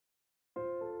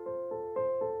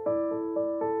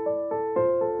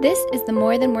This is the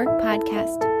More Than Work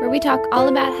podcast, where we talk all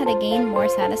about how to gain more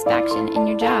satisfaction in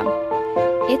your job.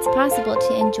 It's possible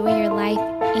to enjoy your life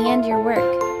and your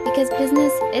work because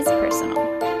business is personal.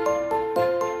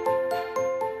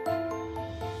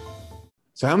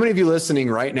 So how many of you listening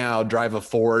right now drive a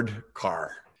Ford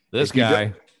car? This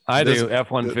guy, I do,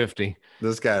 F-150.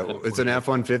 This guy, it's an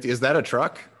F-150. Is that a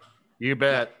truck? You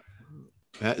bet.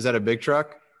 Is that a big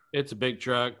truck? It's a big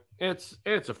truck. It's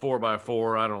a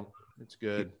 4x4. It's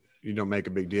good. You don't make a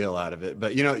big deal out of it,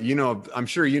 but I'm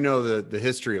sure you know the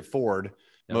history of Ford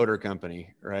Motor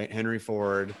Company, right? Henry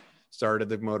Ford started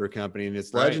the motor company, and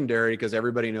it's legendary because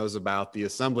everybody knows about the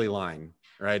assembly line,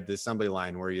 right? The assembly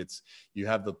line where you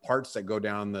have the parts that go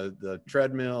down the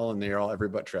treadmill, and they're all every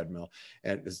but treadmill,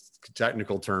 and it's a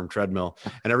technical term, treadmill,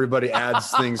 and everybody adds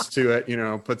things to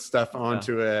it, puts stuff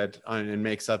onto it and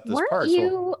makes up this part. Weren't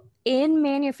you in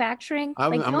manufacturing?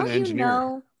 I'm an engineer. You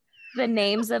know the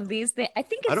names of these things? I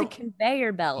think it's a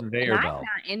conveyor belt. I'm not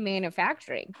in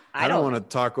manufacturing. I don't want to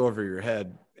talk over your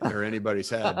head or anybody's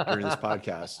head during this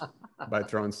podcast by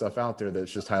throwing stuff out there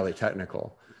that's just highly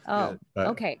technical. Oh,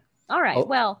 okay. All right.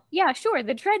 Well, yeah, sure.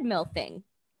 The treadmill thing.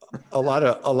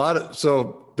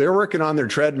 So they're working on their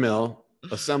treadmill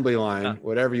assembly line,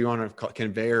 whatever you want to call,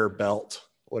 conveyor belt,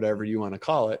 whatever you want to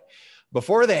call it.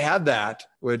 Before they had that,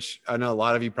 which I know a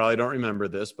lot of you probably don't remember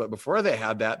this, but before they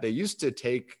had that, they used to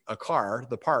take a car,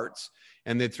 the parts,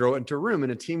 and they'd throw it into a room,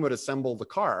 and a team would assemble the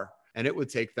car, and it would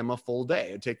take them a full day.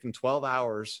 It'd take them 12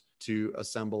 hours to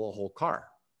assemble a whole car.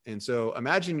 And so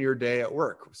imagine your day at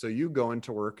work. So you go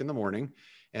into work in the morning,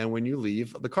 and when you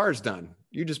leave, the car's done.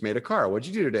 You just made a car. What'd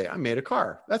you do today? I made a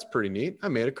car. That's pretty neat. I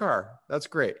made a car. That's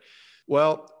great.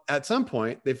 Well, at some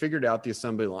point, they figured out the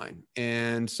assembly line.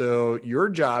 And so your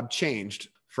job changed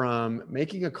from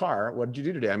making a car. What did you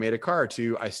do today? I made a car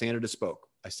to I sanded a spoke.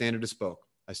 I sanded a spoke.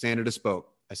 I sanded a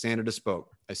spoke. I sanded a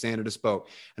spoke. I sanded a spoke.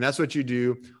 And that's what you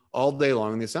do all day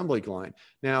long in the assembly line.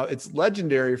 Now, it's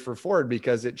legendary for Ford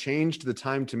because it changed the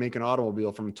time to make an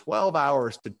automobile from 12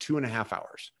 hours to 2.5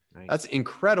 hours. Nice. That's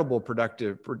incredible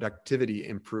productivity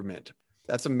improvement.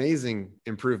 That's amazing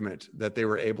improvement that they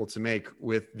were able to make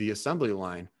with the assembly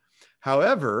line.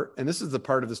 However, and this is the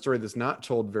part of the story that's not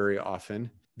told very often,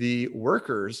 the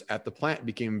workers at the plant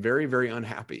became very, very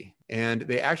unhappy, and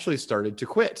they actually started to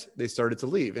quit. They started to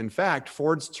leave. In fact,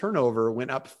 Ford's turnover went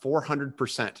up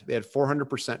 400%. They had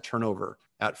 400% turnover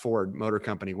at Ford Motor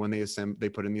Company when they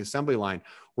put in the assembly line.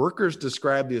 Workers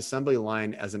described the assembly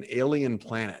line as an alien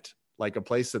planet, like a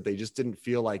place that they just didn't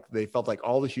feel like, they felt like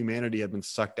all the humanity had been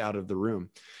sucked out of the room.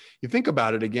 You think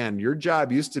about it again, your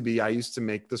job used to be, I used to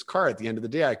make this car. At the end of the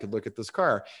day, I could look at this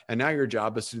car. And now your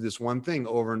job is to do this one thing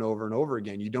over and over and over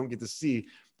again. You don't get to see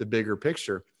the bigger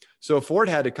picture. So Ford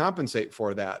had to compensate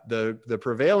for that. The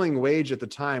prevailing wage at the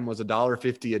time was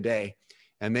 $1.50 a day.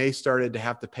 And they started to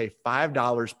have to pay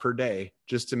 $5 per day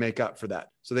just to make up for that.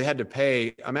 So they had to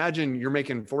pay, imagine you're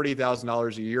making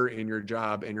 $40,000 a year in your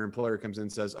job, and your employer comes in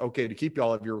and says, okay, to keep you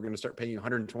all of you, we're going to start paying you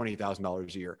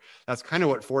 $120,000 a year. That's kind of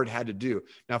what Ford had to do.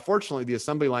 Now, fortunately, the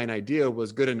assembly line idea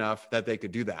was good enough that they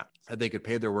could do that they could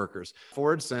pay their workers.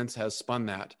 Ford since has spun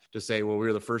that to say, well, we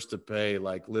were the first to pay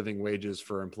like living wages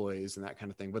for employees and that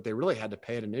kind of thing. But they really had to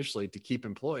pay it initially to keep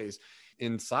employees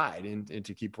inside and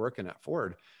to keep working at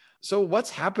Ford. So what's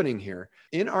happening here?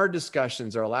 In our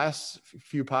discussions, our last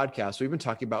few podcasts, we've been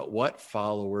talking about what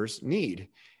followers need.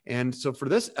 And so for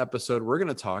this episode, we're going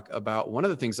to talk about one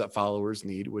of the things that followers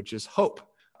need, which is hope.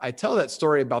 I tell that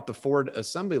story about the Ford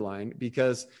assembly line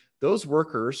because those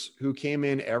workers who came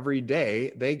in every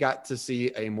day, they got to see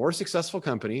a more successful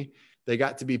company. They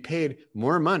got to be paid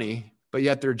more money, but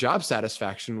yet their job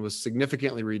satisfaction was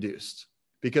significantly reduced,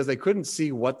 because they couldn't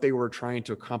see what they were trying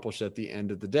to accomplish at the end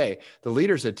of the day. The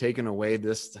leaders had taken away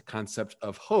this concept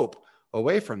of hope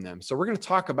away from them. So we're going to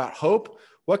talk about hope.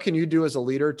 What can you do as a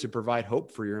leader to provide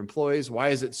hope for your employees? Why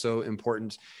is it so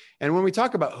important? And when we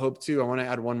talk about hope too, I want to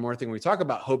add one more thing. When we talk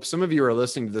about hope, some of you are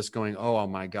listening to this going, oh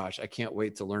my gosh, I can't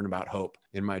wait to learn about hope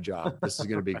in my job. This is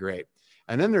going to be great.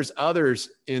 And then there's others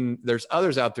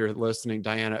out there listening,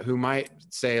 Diana, who might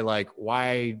say like,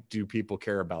 why do people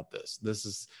care about this?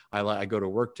 I go to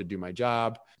work to do my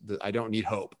job. I don't need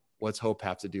hope. What's hope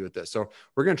have to do with this? So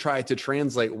we're going to try to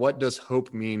translate, what does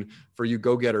hope mean for you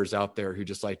go-getters out there who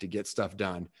just like to get stuff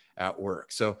done at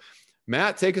work? So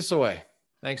Matt, take us away.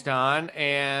 Thanks, Don.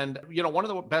 And, one of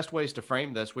the best ways to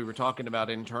frame this, we were talking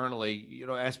about internally,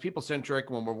 as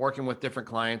people-centric, when we're working with different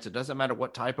clients, it doesn't matter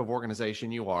what type of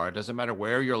organization you are. It doesn't matter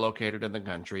where you're located in the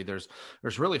country. There's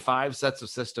really 5 sets of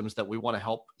systems that we want to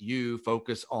help you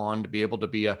focus on to be able to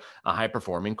be a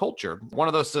high-performing culture. One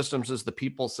of those systems is the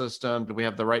people system. Do we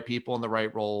have the right people in the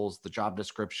right roles, the job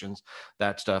descriptions,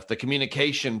 that stuff, the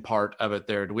communication part of it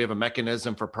there. Do we have a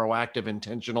mechanism for proactive,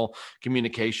 intentional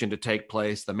communication to take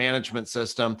place? The management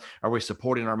system. Are we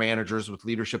supporting our managers with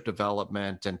leadership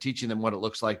development and teaching them what it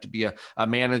looks like to be a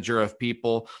manager of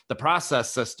people? The process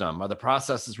system. Are the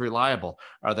processes reliable?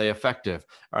 Are they effective?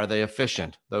 Are they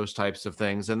efficient? Those types of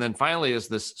things. And then finally is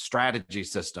this strategy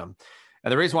system.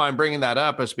 And the reason why I'm bringing that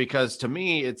up is because to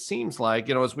me, it seems like,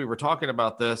 as we were talking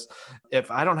about this,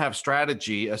 if I don't have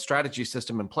a strategy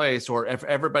system in place, or if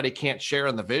everybody can't share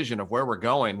in the vision of where we're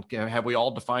going, have we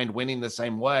all defined winning the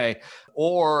same way?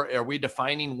 Or are we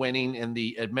defining winning in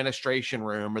the administration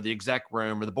room or the exec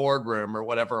room or the board room or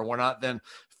whatever? And we're not then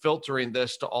filtering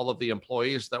this to all of the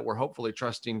employees that we're hopefully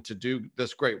trusting to do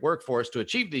this great work for us to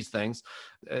achieve these things,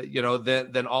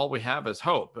 then all we have is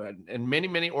hope. And many,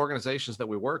 many organizations that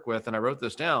we work with, and I wrote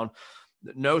this down,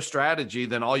 no strategy,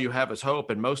 then all you have is hope.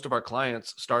 And most of our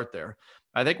clients start there.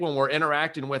 I think when we're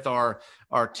interacting with our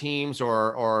teams,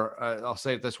 or I'll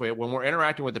say it this way, when we're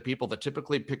interacting with the people that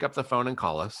typically pick up the phone and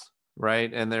call us,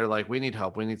 right? And they're like, we need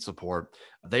help, we need support.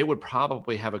 They would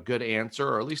probably have a good answer,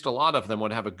 or at least a lot of them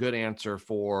would have a good answer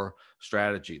for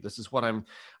strategy. This is what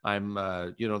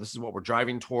this is what we're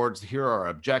driving towards. Here are our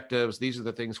objectives. These are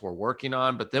the things we're working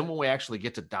on. But then when we actually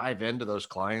get to dive into those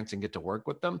clients and get to work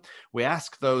with them, we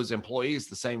ask those employees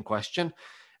the same question.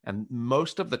 And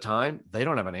most of the time, they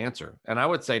don't have an answer. And I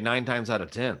would say 9 times out of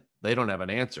 10, they don't have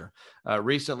an answer.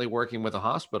 Recently working with a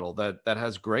hospital that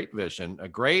has great vision, a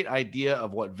great idea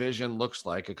of what vision looks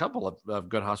like, a couple of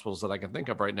good hospitals that I can think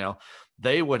of right now,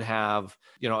 they would have,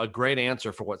 a great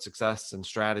answer for what success and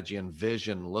strategy and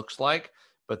vision looks like.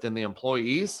 But then the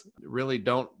employees really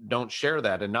don't share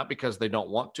that. And not because they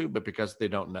don't want to, but because they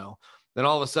don't know. Then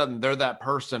all of a sudden, they're that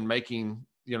person making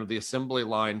the assembly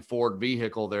line Ford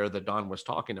vehicle there that Don was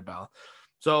talking about.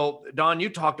 So Don, you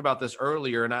talked about this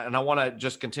earlier, and I want to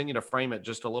just continue to frame it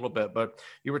just a little bit, but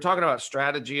you were talking about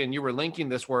strategy and you were linking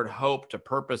this word hope to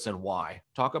purpose and why.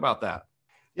 Talk about that.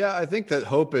 Yeah, I think that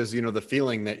hope is, the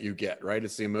feeling that you get, right?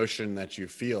 It's the emotion that you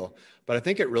feel. But I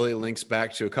think it really links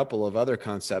back to a couple of other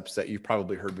concepts that you've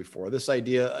probably heard before. This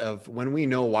idea of when we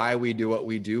know why we do what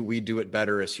we do it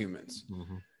better as humans.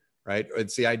 Mm-hmm. Right?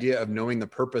 It's the idea of knowing the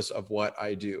purpose of what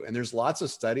I do. And there's lots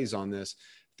of studies on this.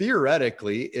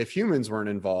 Theoretically, if humans weren't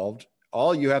involved,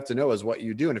 all you have to know is what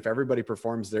you do. And if everybody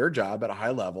performs their job at a high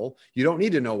level, you don't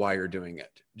need to know why you're doing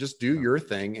it. Just do your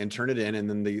thing and turn it in. And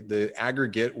then the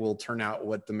aggregate will turn out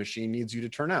what the machine needs you to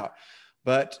turn out.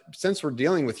 But since we're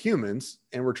dealing with humans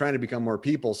and we're trying to become more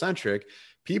people-centric,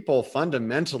 people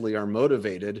fundamentally are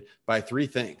motivated by 3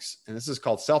 things. And this is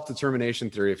called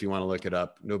self-determination theory. If you want to look it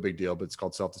up, no big deal, but it's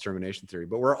called self-determination theory.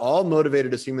 But we're all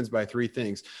motivated as humans by 3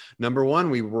 things. Number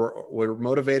 1, we're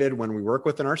motivated when we work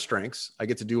within our strengths. I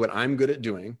get to do what I'm good at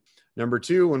doing. Number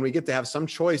 2, when we get to have some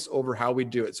choice over how we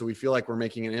do it. So we feel like we're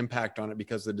making an impact on it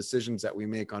because of the decisions that we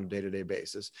make on a day-to-day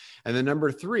basis. And then number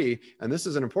 3, and this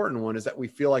is an important one, is that we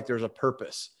feel like there's a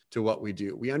purpose to what we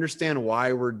do. We understand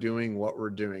why we're doing what we're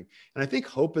doing. And I think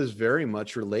hope is very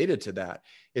much related to that.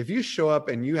 If you show up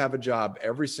and you have a job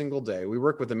every single day, we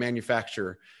work with a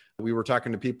manufacturer. We were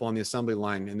talking to people on the assembly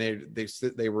line, and they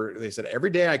said, every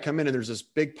day I come in and there's this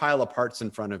big pile of parts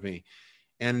in front of me.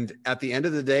 And at the end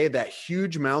of the day, that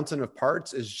huge mountain of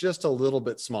parts is just a little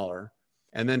bit smaller.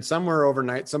 And then somewhere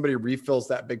overnight, somebody refills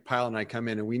that big pile and I come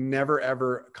in, and we never,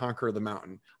 ever conquer the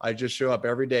mountain. I just show up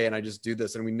every day and I just do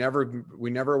this, and we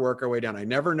never work our way down. I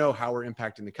never know how we're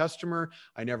impacting the customer.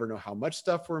 I never know how much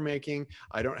stuff we're making.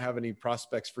 I don't have any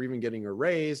prospects for even getting a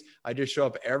raise. I just show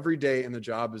up every day and the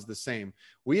job is the same.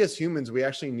 We as humans, we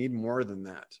actually need more than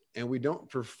that. And we don't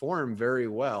perform very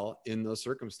well in those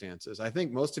circumstances. I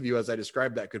think most of you, as I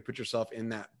described that, could put yourself in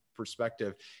that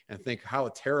perspective and think, how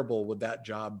terrible would that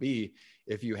job be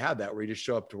if you had that, where you just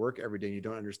show up to work every day and you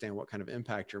don't understand what kind of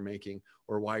impact you're making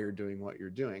or why you're doing what you're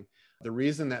doing. The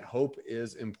reason that hope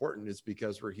is important is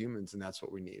because we're humans and that's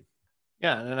what we need.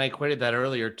 Yeah. And I equated that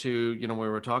earlier to, we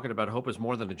were talking about hope is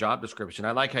more than a job description. I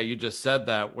like how you just said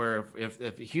that, where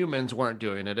if humans weren't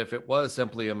doing it, if it was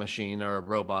simply a machine or a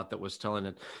robot that was telling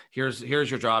it, here's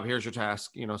your job, here's your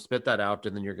task, spit that out,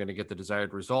 and then you're going to get the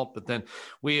desired result. But then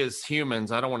we as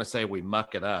humans, I don't want to say we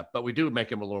muck it up, but we do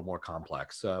make it a little more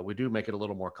complex. We do make it a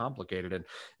little more complicated,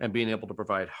 and being able to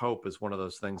provide hope is one of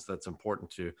those things that's important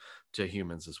to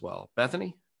humans as well.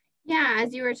 Bethany? Yeah,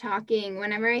 as you were talking,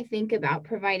 whenever I think about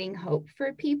providing hope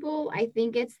for people, I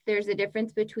think there's a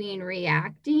difference between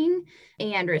reacting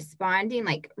and responding,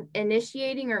 like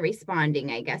initiating or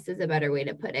responding, I guess is a better way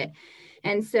to put it.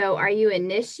 And so are you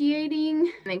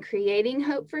initiating and creating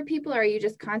hope for people, or are you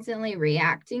just constantly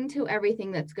reacting to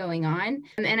everything that's going on?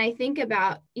 And I think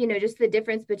about, just the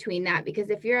difference between that, because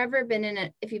if you've ever been in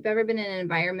an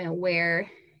environment where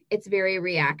it's very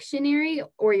reactionary,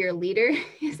 or your leader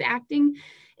is acting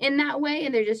in that way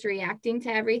and they're just reacting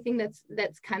to everything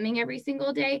that's coming every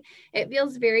single day, it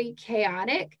feels very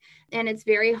chaotic and it's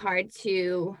very hard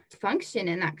to function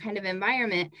in that kind of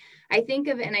environment. I think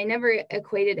of it, and I never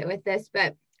equated it with this,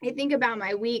 but I think about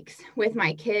my weeks with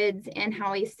my kids and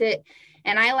how I sit,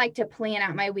 and I like to plan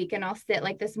out my week, and I'll sit,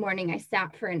 like this morning I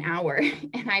sat for an hour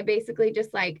and I basically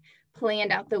just like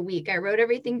planned out the week. I wrote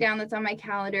everything down that's on my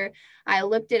calendar. I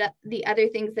looked at the other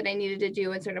things that I needed to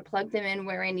do and sort of plugged them in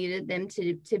where I needed them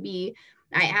to be.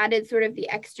 I added sort of the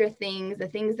extra things, the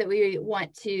things that we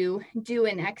want to do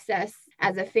in excess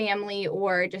as a family,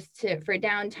 or just for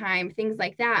downtime, things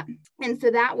like that. And so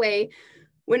that way,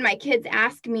 when my kids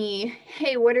ask me,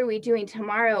 hey, what are we doing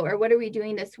tomorrow? Or what are we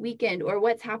doing this weekend? Or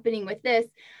what's happening with this?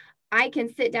 I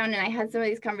can sit down, and I had some of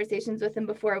these conversations with them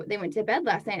before they went to bed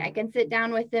last night. I can sit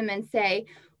down with them and say,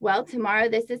 well, tomorrow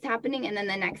this is happening. And then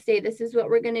the next day, this is what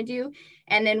we're going to do.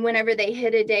 And then whenever they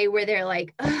hit a day where they're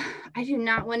like, I do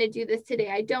not want to do this today,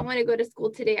 I don't want to go to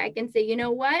school today, I can say, you know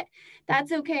what?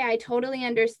 That's okay. I totally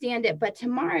understand it. But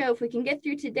tomorrow, if we can get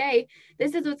through today,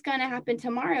 this is what's going to happen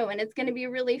tomorrow. And it's going to be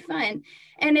really fun.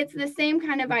 And it's the same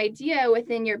kind of idea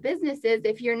within your businesses.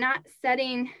 If you're not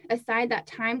setting aside that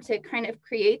time to kind of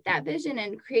create that vision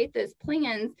and create those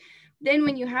plans, then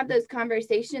when you have those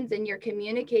conversations and you're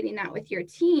communicating that with your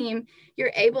team,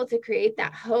 you're able to create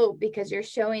that hope because you're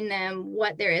showing them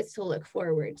what there is to look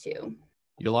forward to.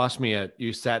 You lost me at,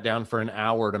 you sat down for an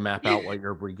hour to map out what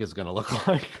your week is going to look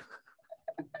like.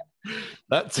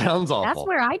 That sounds awful. That's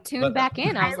where I tuned back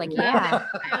in. I was like, yeah.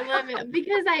 I love it,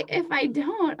 because if I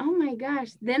don't, oh my gosh,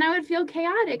 then I would feel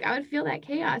chaotic. I would feel that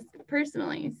chaos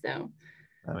personally. So.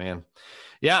 Oh man.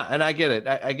 Yeah. And I get it.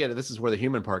 I get it. This is where the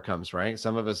human part comes, right?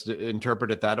 Some of us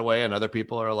interpret it that way, and other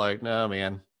people are like, no,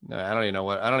 man, no, I don't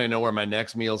even know where my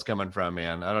next meal's coming from,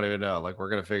 man. I don't even know. Like, we're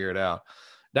going to figure it out.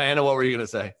 Diana, what were you going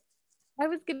to say? I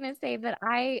was going to say that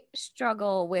I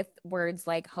struggle with words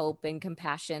like hope and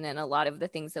compassion and a lot of the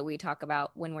things that we talk about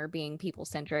when we're being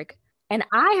people-centric. And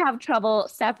I have trouble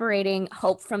separating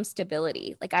hope from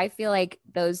stability. Like, I feel like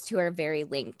those two are very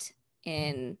linked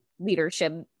in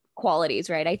leadership qualities,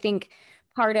 right? I think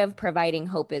part of providing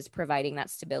hope is providing that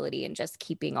stability and just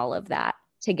keeping all of that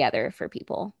together for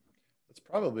people. That's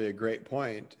probably a great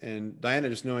point. And Diana,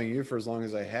 just knowing you for as long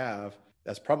as I have,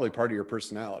 that's probably part of your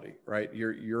personality, right?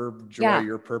 Your joy,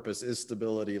 your purpose is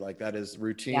stability. Like, that is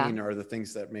routine are the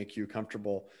things that make you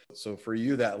comfortable. So for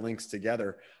you, that links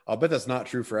together. I'll bet that's not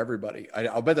true for everybody.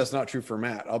 I'll bet that's not true for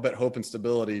Matt. I'll bet hope and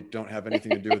stability don't have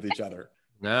anything to do with each other.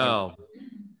 No.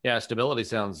 Yeah. Stability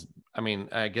sounds, I mean,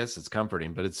 I guess it's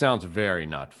comforting, but it sounds very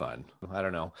not fun. I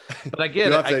don't know, but I get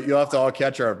it. You'll have to all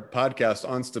catch our podcast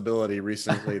on stability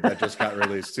recently that just got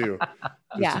released too.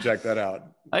 Just to check that out.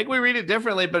 I think we read it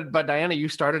differently, but Diana, you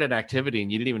started an activity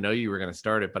and you didn't even know you were going to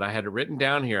start it, but I had it written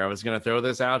down here. I was going to throw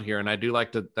this out here, and I do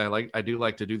like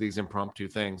to do these impromptu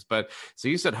things. But so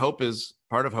you said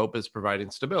part of hope is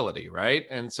providing stability, right?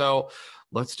 And so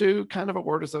let's do kind of a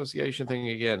word association thing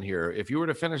again here. If you were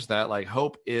to finish that, like,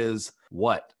 hope is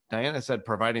what? Diana said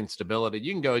providing stability.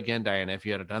 You can go again, Diana, if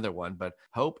you had another one, but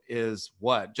hope is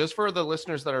what? Just for the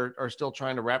listeners that are still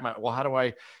trying to wrap well, how do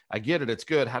I get it? It's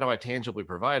good. How do I tangibly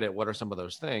provide it? What are some of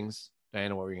those things?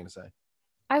 Diana, what were you going to say?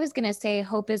 I was going to say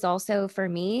hope is also, for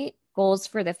me, goals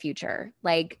for the future.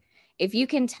 Like, if you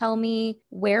can tell me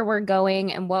where we're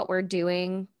going and what we're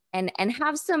doing and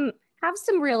have some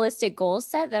realistic goals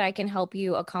set that I can help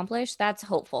you accomplish, that's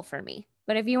hopeful for me.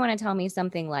 But if you want to tell me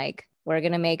something like, we're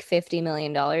going to make $50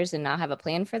 million and not have a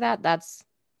plan for that, that's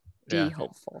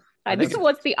de-hopeful.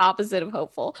 What's the opposite of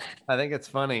hopeful? I think it's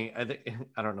funny.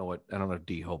 I don't know if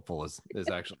de-hopeful is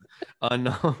actually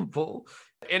unhopeful.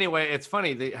 Anyway, it's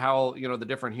funny how, the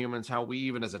different humans, how we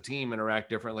even as a team interact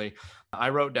differently. I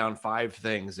wrote down 5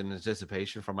 things in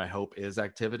anticipation for my hope is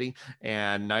activity,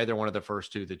 and neither one of the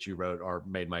first 2 that you wrote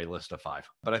made my list of 5.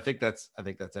 But I think that's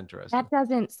interesting. That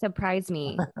doesn't surprise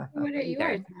me. What are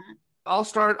yours, Matt? I'll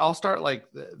start like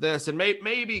this, and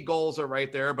maybe goals are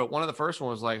right there, but one of the first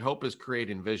ones was like hope is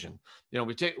creating vision.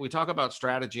 We talk about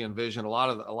strategy and vision. A lot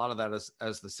of that is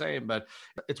as the same, but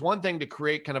it's one thing to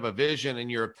create kind of a vision in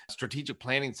your strategic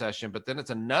planning session, but then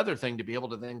it's another thing to be able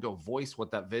to then go voice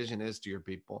what that vision is to your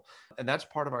people. And that's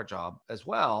part of our job as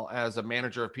well as a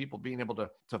manager of people, being able to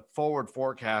forward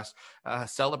forecast,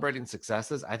 celebrating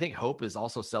successes. I think hope is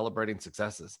also celebrating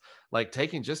successes, like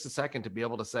taking just a second to be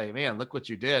able to say, man, look what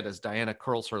you did, as Diana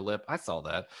curls her lip. I saw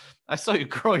that. I saw you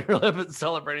curl your lip at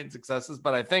celebrating successes.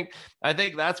 But I think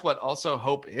that's what also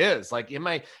hope is. Like,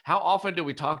 how often do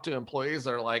we talk to employees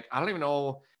that are like, I don't even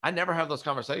know. I never have those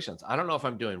conversations. I don't know if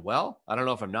I'm doing well. I don't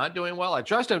know if I'm not doing well. I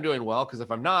trust I'm doing well, because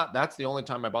if I'm not, that's the only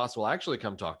time my boss will actually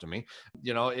come talk to me.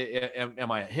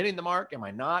 Am I hitting the mark? Am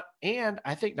I not? And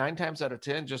I think 9 times out of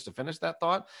 10, just to finish that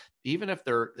thought, even if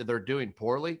they're doing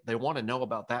poorly, they want to know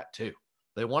about that too.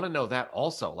 They want to know that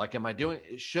also. Like,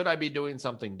 should I be doing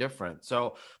something different?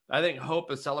 So I think hope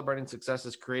is celebrating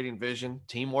successes, creating vision,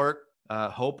 teamwork.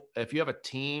 Hope, if you have a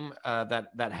team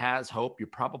that has hope, you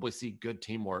probably see good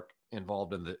teamwork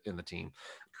involved in the team.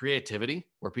 Creativity,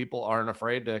 where people aren't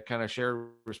afraid to kind of share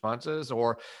responses,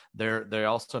 or they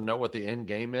also know what the end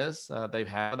game is. They've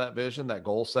had that vision, that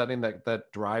goal setting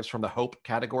that derives from the hope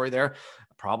category there.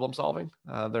 Problem solving.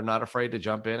 They're not afraid to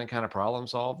jump in and kind of problem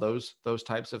solve those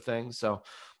types of things. So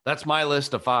that's my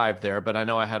list of 5 there, but I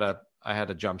know I had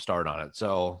a jump start on it.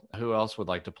 So who else would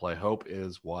like to play hope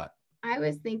is what? I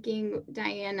was thinking,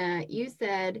 Diana, you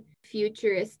said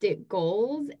futuristic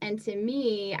goals. And to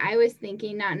me, I was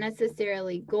thinking not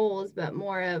necessarily goals, but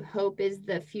more of hope is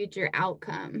the future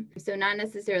outcome. So not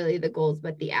necessarily the goals,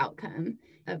 but the outcome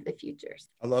of the futures.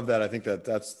 I love that. I think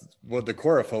that's what the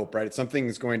core of hope, right? Something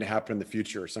is going to happen in the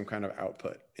future, some kind of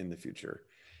output in the future.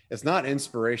 It's not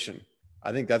inspiration.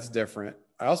 I think that's different.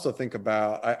 I also think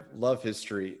about, I love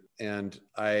history, and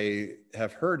I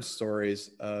have heard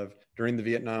stories of during the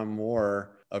Vietnam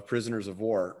War of prisoners of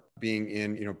war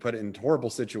being put in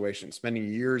horrible situations,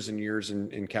 spending years and years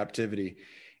in captivity.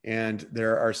 And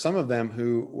there are some of them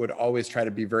who would always try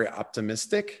to be very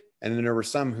optimistic. And then there were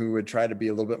some who would try to be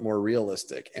a little bit more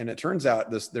realistic. And it turns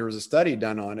out there was a study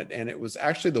done on it, and it was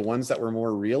actually the ones that were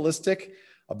more realistic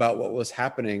about what was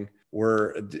happening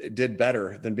did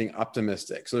better than being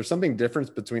optimistic. So there's something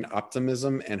different between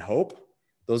optimism and hope.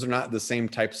 Those are not the same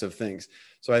types of things.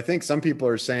 So I think some people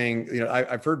are saying,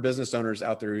 I've heard business owners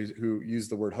out there who use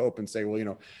the word hope and say,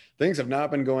 well, things have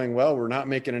not been going well. We're not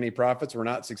making any profits. We're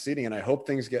not succeeding. And I hope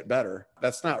things get better.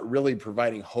 That's not really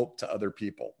providing hope to other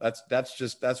people.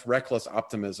 That's reckless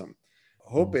optimism.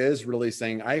 Hope is really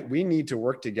saying, we need to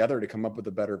work together to come up with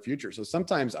a better future. So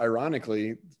sometimes,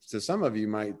 ironically,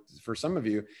 for some of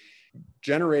you,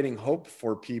 generating hope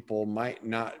for people might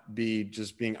not be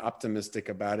just being optimistic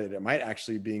about it. It might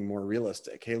actually be more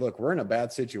realistic. Hey, look, we're in a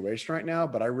bad situation right now,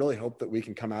 but I really hope that we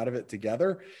can come out of it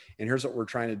together. And here's what we're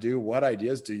trying to do. What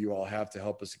ideas do you all have to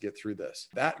help us get through this?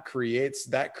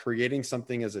 Creating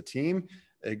something as a team.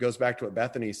 It goes back to what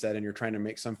Bethany said, and you're trying to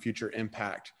make some future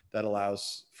impact that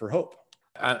allows for hope.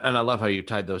 And I love how you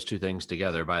tied those 2 things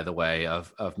together, by the way,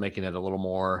 of making it a little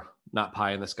more not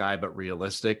pie in the sky, but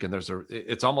realistic. And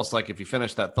it's almost like if you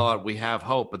finish that thought, we have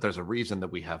hope, but there's a reason that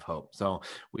we have hope. So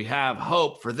we have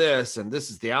hope for this, and this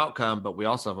is the outcome, but we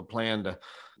also have a plan to,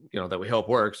 that we hope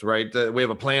works, right? We have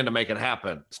a plan to make it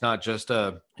happen. It's not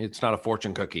a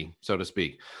fortune cookie, so to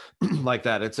speak, like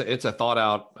that. It's a thought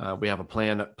out. We have a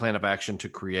plan of action to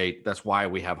create. That's why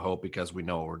we have hope, because we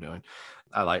know what we're doing.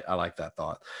 I like that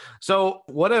thought. So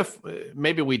what if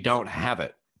maybe we don't have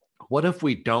it? What if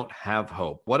we don't have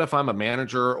hope? What if I'm a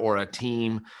manager or a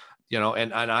team,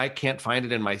 and I can't find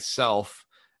it in myself?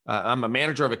 I'm a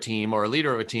manager of a team or a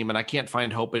leader of a team, and I can't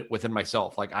find hope within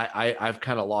myself. Like I've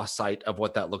kind of lost sight of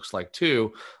what that looks like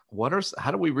too.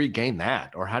 How do we regain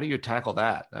that? Or how do you tackle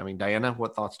that? I mean, Diana,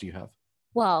 what thoughts do you have?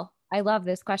 Well, I love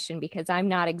this question because I'm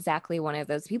not exactly one of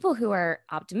those people who are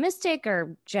optimistic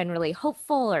or generally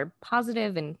hopeful or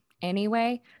positive in any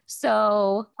way.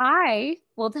 So I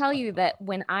will tell you that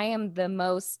when I am the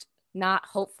most not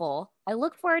hopeful, I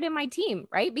look for it in my team,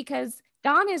 right? Because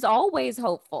Don is always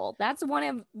hopeful. That's one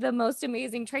of the most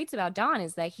amazing traits about Don,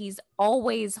 is that he's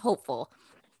always hopeful.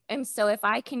 And so if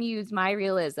I can use my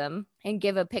realism and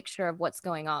give a picture of what's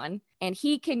going on, and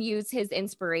he can use his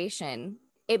inspiration,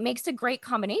 it makes a great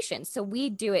combination. So we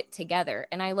do it together.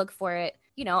 And I look for it,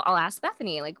 I'll ask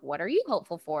Bethany, like, what are you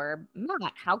hopeful for?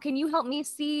 Matt, how can you help me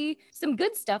see some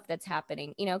good stuff that's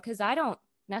happening? Because I don't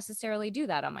necessarily do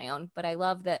that on my own, but I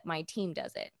love that my team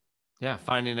does it. Yeah,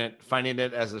 finding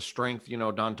it as a strength.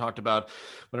 Don talked about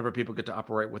whenever people get to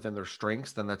operate within their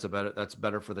strengths, then that's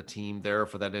better for the team there,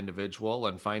 for that individual,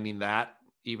 and finding that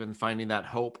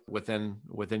hope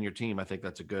within your team. I think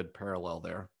that's a good parallel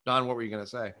there. Don, what were you going to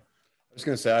say? I was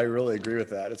going to say, I really agree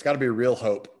with that. It's got to be real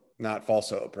hope, not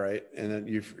false hope, right? And then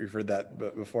you've heard that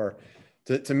before.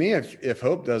 To me, if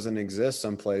hope doesn't exist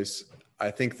someplace,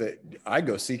 I think that I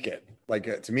go seek it.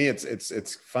 Like, to me,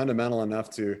 it's fundamental enough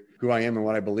to who I am and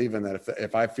what I believe in, that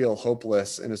if I feel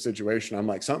hopeless in a situation, I'm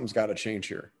like, something's got to change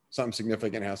here. Something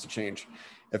significant has to change.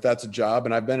 If that's a job,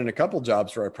 and I've been in a couple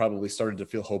jobs where I probably started to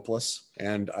feel hopeless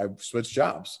and I switched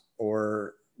jobs.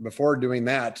 Or before doing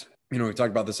that, we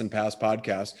talked about this in past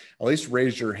podcasts, at least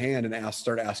raise your hand and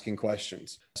start asking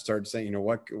questions. Start saying,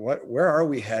 where are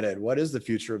we headed? What does the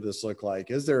future of this look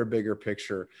like? Is there a bigger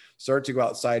picture? Start to go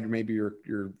outside maybe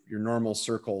your normal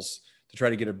circles to try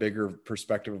to get a bigger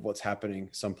perspective of what's happening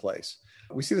someplace.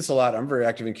 We see this a lot. I'm very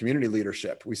active in community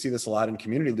leadership. We see this a lot in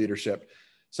community leadership.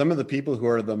 Some of the people who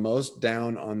are the most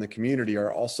down on the community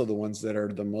are also the ones that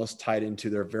are the most tied into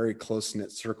their very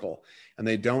close-knit circle, and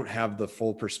they don't have the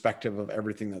full perspective of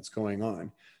everything that's going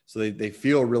on. So they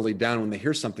feel really down when they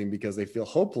hear something because they feel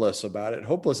hopeless about it.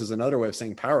 Hopeless is another way of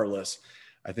saying powerless,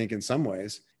 I think, in some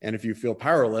ways. And if you feel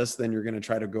powerless, then you're going to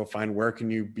try to go find where can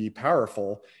you be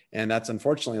powerful. And that's,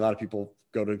 unfortunately, a lot of people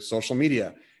go to social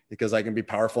media because I can be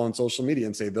powerful on social media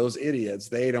and say, those idiots,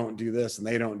 they don't do this and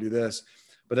they don't do this.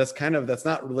 But that's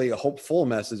not really a hopeful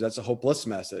message. That's a hopeless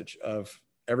message of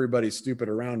everybody's stupid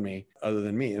around me other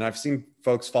than me. And I've seen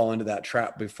folks fall into that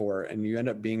trap before, and you end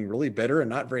up being really bitter and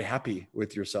not very happy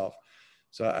with yourself.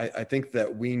 So I think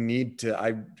that we need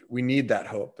that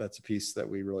hope. That's a piece that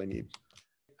we really need.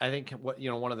 I think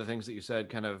one of the things that you said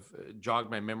kind of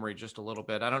jogged my memory just a little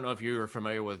bit. I don't know if you are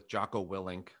familiar with Jocko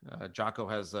Willink. Jocko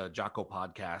has a Jocko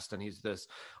podcast, and he's this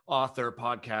author,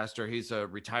 podcaster. He's a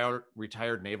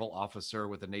retired naval officer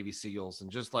with the Navy SEALs, and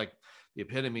just like the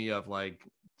epitome of like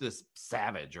this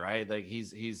savage, right? Like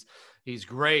he's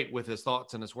great with his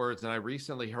thoughts and his words. And I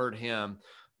recently heard him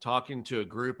talking to a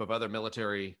group of other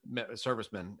military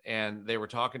servicemen, and they were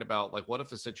talking about like, what if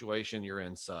the situation you're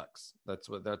in sucks?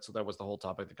 That was the whole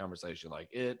topic of the conversation. Like,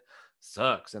 it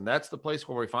sucks. And that's the place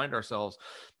where we find ourselves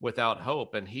without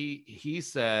hope. And he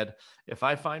said, if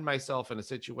I find myself in a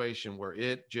situation where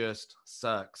it just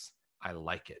sucks, I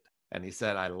like it. And he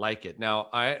said, I like it. Now,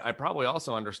 I probably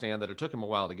also understand that it took him a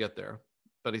while to get there,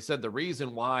 but he said the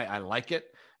reason why I like it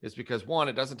is because, one,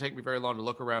 it doesn't take me very long to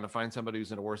look around and find somebody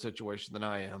who's in a worse situation than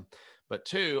I am. But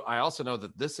two, I also know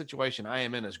that this situation I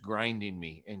am in is grinding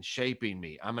me and shaping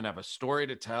me. I'm going to have a story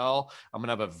to tell. I'm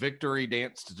going to have a victory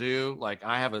dance to do. Like,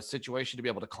 I have a situation to be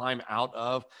able to climb out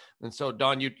of. And so,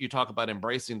 Don, you talk about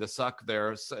embracing the suck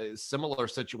there. Similar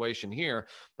situation here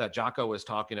that Jocko was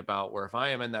talking about, where if I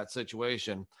am in that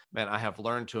situation, man, I have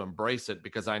learned to embrace it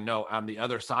because I know on the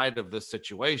other side of this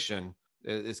situation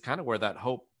is kind of where that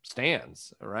hope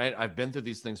stands, right? I've been through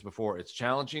these things before. It's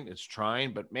challenging, it's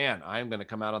trying, but man, I'm going to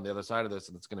come out on the other side of this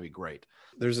and it's going to be great.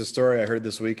 There's a story I heard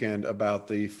this weekend about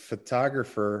the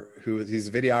photographer he's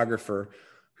a videographer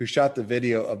who shot the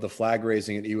video of the flag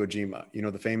raising at Iwo Jima,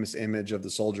 the famous image of the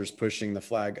soldiers pushing the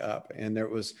flag up. And there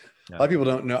was, a lot of people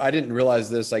don't know, I didn't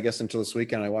realize this, I guess, until this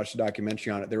weekend. I watched a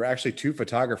documentary on it. There were actually two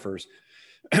photographers.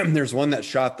 There's one that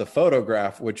shot the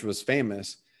photograph, which was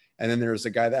famous. And then there was a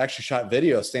guy that actually shot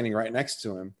video standing right next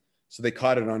to him. So they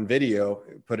caught it on video,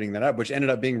 putting that up, which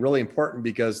ended up being really important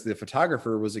because the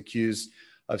photographer was accused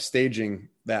of staging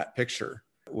that picture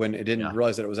when it didn't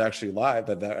realize that it was actually live,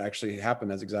 that actually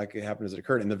happened as exactly happened as it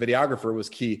occurred. And the videographer was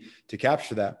key to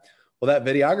capture that. Well, that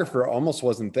videographer almost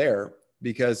wasn't there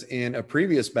because in a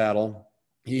previous battle,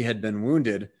 he had been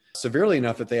wounded severely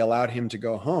enough that they allowed him to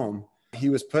go home. He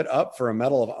was put up for a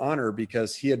Medal of Honor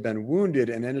because he had been wounded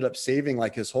and ended up saving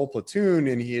like his whole platoon.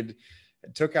 And he had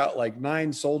took out like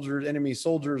 9 enemy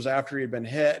soldiers after he had been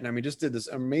hit. And I mean, just did this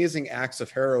amazing acts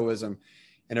of heroism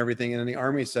and everything. And then the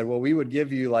Army said, well, we would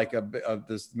give you like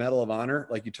this Medal of Honor,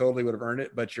 like you totally would have earned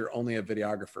it, but you're only a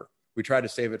videographer. We tried to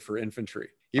save it for infantry,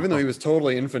 even though he was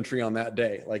totally infantry on that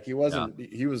day. Like he wasn't,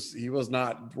 he was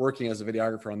not working as a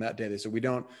videographer on that day. They said, we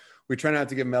try not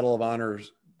to give Medal of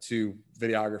Honors to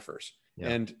videographers. Yeah.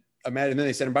 And imagine, then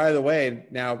they said, and by the way,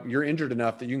 now you're injured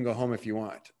enough that you can go home if you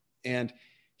want. And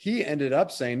he ended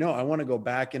up saying, no, I want to go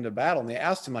back into battle. And they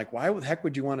asked him, like, why the heck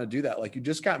would you want to do that? Like, you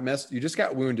just got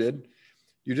wounded.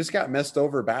 You just got messed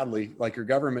over badly. Like your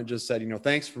government just said,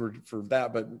 thanks for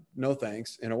that, but no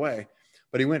thanks in a way.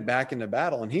 But he went back into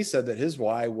battle. And he said that his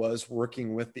why was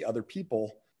working with the other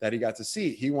people that he got to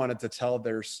see. He wanted to tell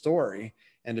their story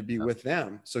and to be with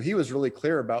them. So he was really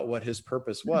clear about what his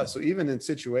purpose was. So even in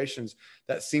situations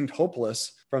that seemed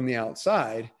hopeless from the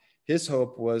outside, his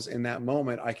hope was in that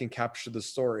moment, I can capture the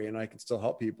story and I can still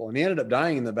help people. And he ended up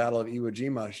dying in the Battle of Iwo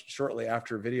Jima shortly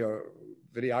after videoing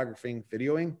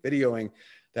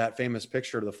that famous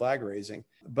picture of the flag raising.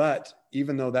 But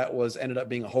even though that ended up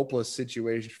being a hopeless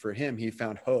situation for him, he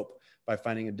found hope by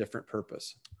finding a different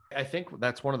purpose. I think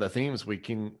that's one of the themes we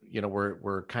can,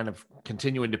 we're kind of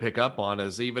continuing to pick up on,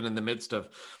 is even in the midst of,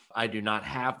 I do not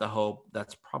have the hope.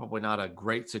 That's probably not a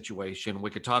great situation. We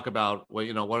could talk about,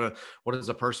 well, what does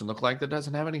a person look like that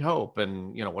doesn't have any hope?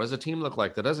 And, what does a team look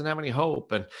like that doesn't have any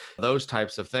hope? And those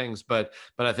types of things. But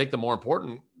I think the more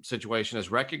important situation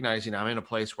is recognizing I'm in a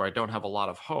place where I don't have a lot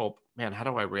of hope. Man, how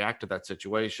do I react to that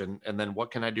situation? And then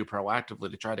what can I do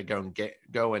proactively to try to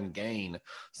go and gain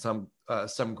some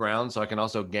ground, so I can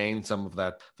also gain some of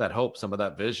that hope, some of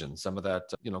that vision, some of that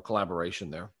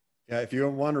collaboration there. Yeah, if you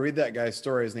want to read that guy's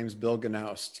story, his name's Bill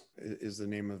Gnaust is the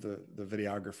name of the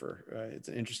videographer. It's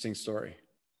an interesting story.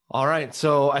 All right,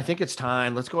 so I think it's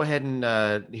time. Let's go ahead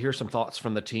and hear some thoughts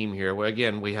from the team here. Well,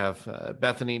 again, we have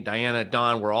Bethany, Diana,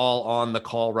 Don. We're all on the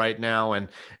call right now, and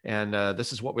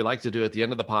this is what we like to do at the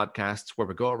end of the podcasts, where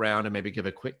we go around and maybe give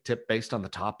a quick tip based on the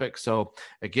topic. So,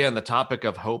 again, the topic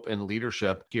of hope and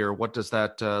leadership here. What does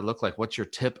that look like? What's your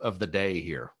tip of the day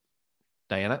here,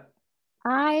 Diana?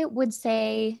 I would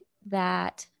say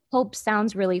that hope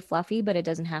sounds really fluffy, but it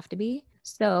doesn't have to be.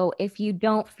 So if you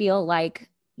don't feel like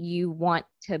you want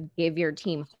to give your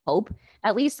team hope,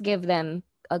 at least give them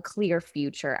a clear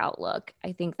future outlook.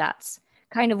 I think that's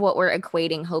kind of what we're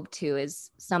equating hope to, is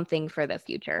something for the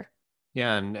future.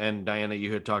 Yeah. And Diana,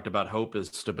 you had talked about hope is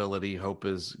stability, hope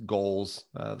is goals,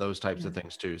 those types of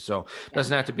things too. So it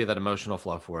doesn't have to be that emotional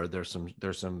fluff word. There's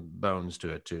some bones to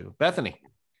it too. Bethany.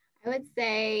 I would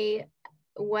say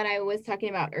what I was talking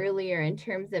about earlier, in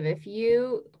terms of, if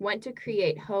you want to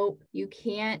create hope, you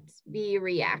can't be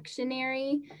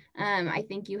reactionary. I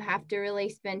think you have to really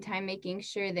spend time making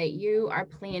sure that you are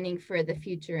planning for the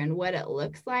future and what it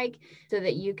looks like, so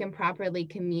that you can properly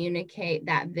communicate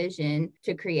that vision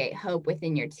to create hope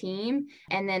within your team.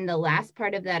 And then the last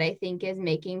part of that, I think, is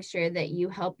making sure that you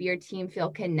help your team feel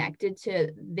connected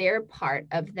to their part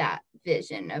of that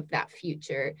vision, of that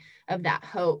future, of that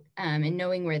hope, and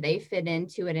knowing where they fit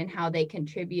into it and how they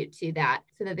contribute to that,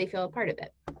 so that they feel a part of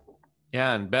it.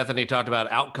 Yeah. And Bethany talked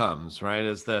about outcomes, right?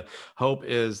 As the hope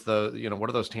is what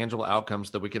are those tangible outcomes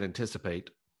that we can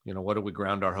anticipate? What do we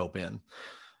ground our hope in?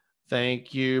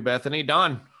 Thank you, Bethany.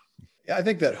 Don. Yeah, I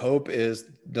think that hope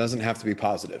doesn't have to be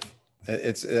positive.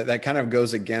 That kind of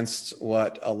goes against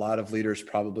what a lot of leaders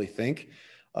probably think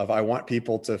of. I want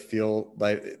people to feel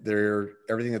like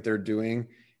everything that they're doing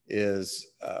is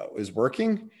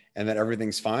working and that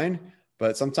everything's fine.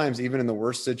 But sometimes, even in the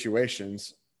worst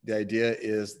situations, the idea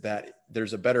is that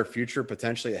there's a better future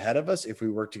potentially ahead of us if we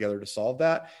work together to solve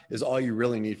that, is all you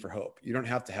really need for hope. You don't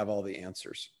have to have all the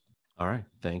answers. All right.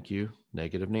 Thank you,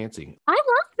 Negative Nancy. I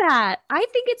love that. I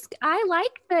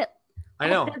like that. I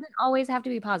know. It doesn't always have to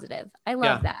be positive. I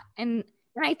love that. And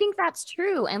I think that's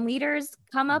true. And leaders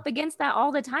come up against that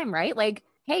all the time, right? Like,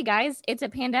 hey guys, it's a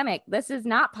pandemic. This is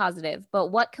not positive, but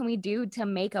what can we do to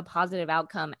make a positive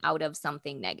outcome out of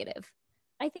something negative?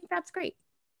 I think that's great.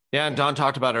 Yeah, and Don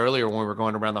talked about earlier when we were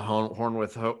going around the horn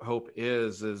with hope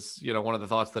is one of the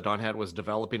thoughts that Don had was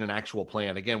developing an actual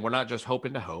plan. Again, we're not just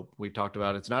hoping to hope. We talked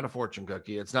about it's not a fortune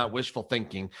cookie. It's not wishful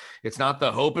thinking. It's not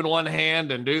the hope in one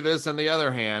hand and do this in the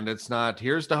other hand. It's not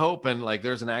here's the hope and like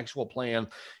there's an actual plan,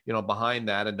 behind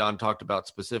that. And Don talked about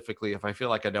specifically, if I feel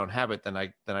like I don't have it, then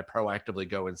I proactively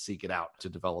go and seek it out to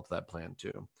develop that plan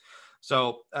too.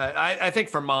 So I think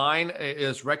for mine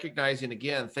is recognizing,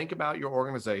 again, think about your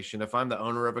organization. If I'm the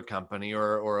owner of a company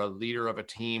or a leader of a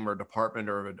team or department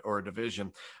or a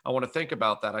division, I want to think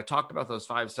about that. I talked about those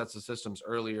 5 sets of systems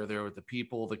earlier there with the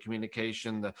people, the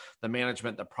communication, the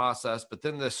management, the process, but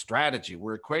then the strategy.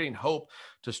 We're equating hope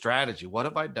to strategy. What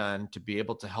have I done to be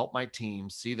able to help my team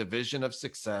see the vision of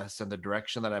success and the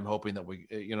direction that I'm hoping that we,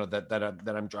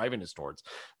 that I'm driving us towards,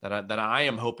 that I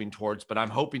am hoping towards, but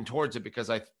I'm hoping towards it because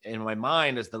in my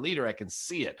mind as the leader, I can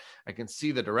see it. I can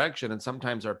see the direction. And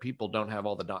sometimes our people don't have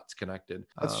all the dots connected.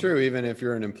 That's true. Even if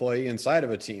you're an employee inside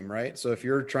of a team, right? So if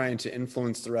you're trying to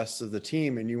influence the rest of the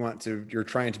team and you're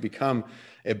trying to become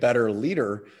a better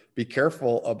leader, be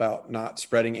careful about not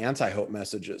spreading anti-hope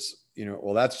messages.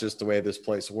 Well, that's just the way this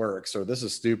place works, or this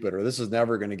is stupid, or this is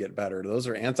never going to get better. Those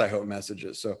are anti-hope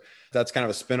messages. So that's kind of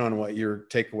a spin on what your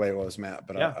takeaway was, Matt,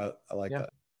 but yeah. I like that.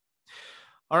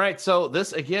 All right. So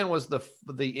this again was the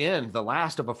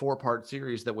last of a 4-part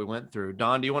series that we went through.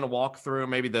 Don, do you want to walk through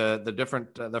maybe the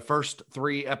different, the first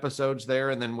 3 episodes there,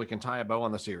 and then we can tie a bow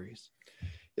on the series?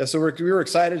 Yeah, so we were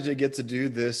excited to get to do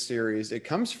this series. It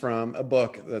comes from a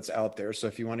book that's out there. So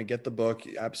if you want to get the book,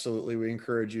 absolutely, we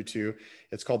encourage you to.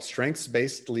 It's called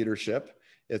Strengths-Based Leadership.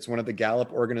 It's one of the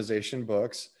Gallup organization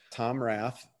books. Tom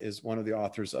Rath is one of the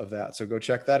authors of that. So go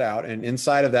check that out. And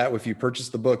inside of that, if you purchase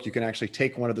the book, you can actually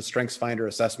take one of the Strengths Finder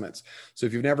assessments. So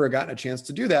if you've never gotten a chance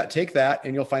to do that, take that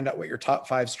and you'll find out what your top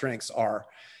 5 strengths are.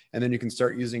 And then you can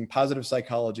start using positive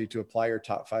psychology to apply your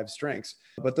top 5 strengths.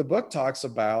 But the book talks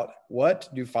about what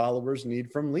do followers need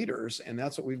from leaders? And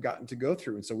that's what we've gotten to go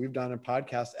through. And so we've done a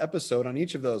podcast episode on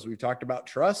each of those. We've talked about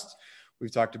trust.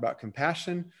 We've talked about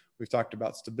compassion. We've talked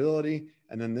about stability.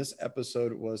 And then this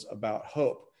episode was about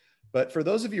hope. But for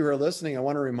those of you who are listening, I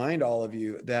want to remind all of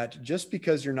you that just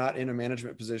because you're not in a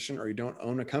management position or you don't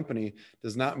own a company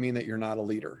does not mean that you're not a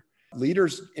leader.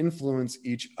 Leaders influence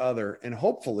each other, and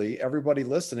hopefully everybody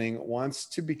listening wants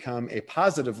to become a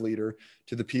positive leader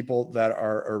to the people that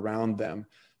are around them.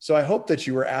 So I hope that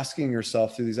you were asking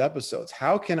yourself through these episodes,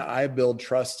 how can I build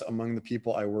trust among the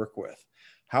people I work with?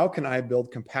 How can I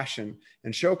build compassion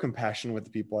and show compassion with the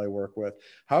people I work with?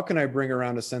 How can I bring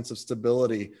around a sense of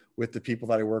stability with the people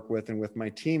that I work with and with my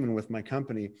team and with my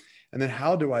company? And then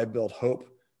how do I build hope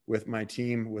with my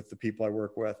team, with the people I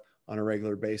work with on a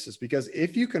regular basis? Because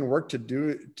if you can work to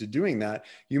doing that,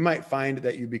 you might find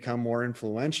that you become more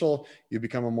influential, you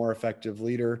become a more effective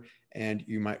leader, and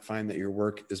you might find that your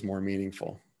work is more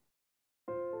meaningful.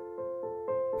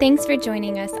 Thanks for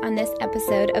joining us on this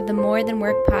episode of the More Than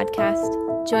Work podcast.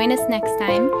 Join us next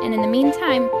time, and in the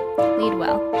meantime, lead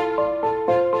well.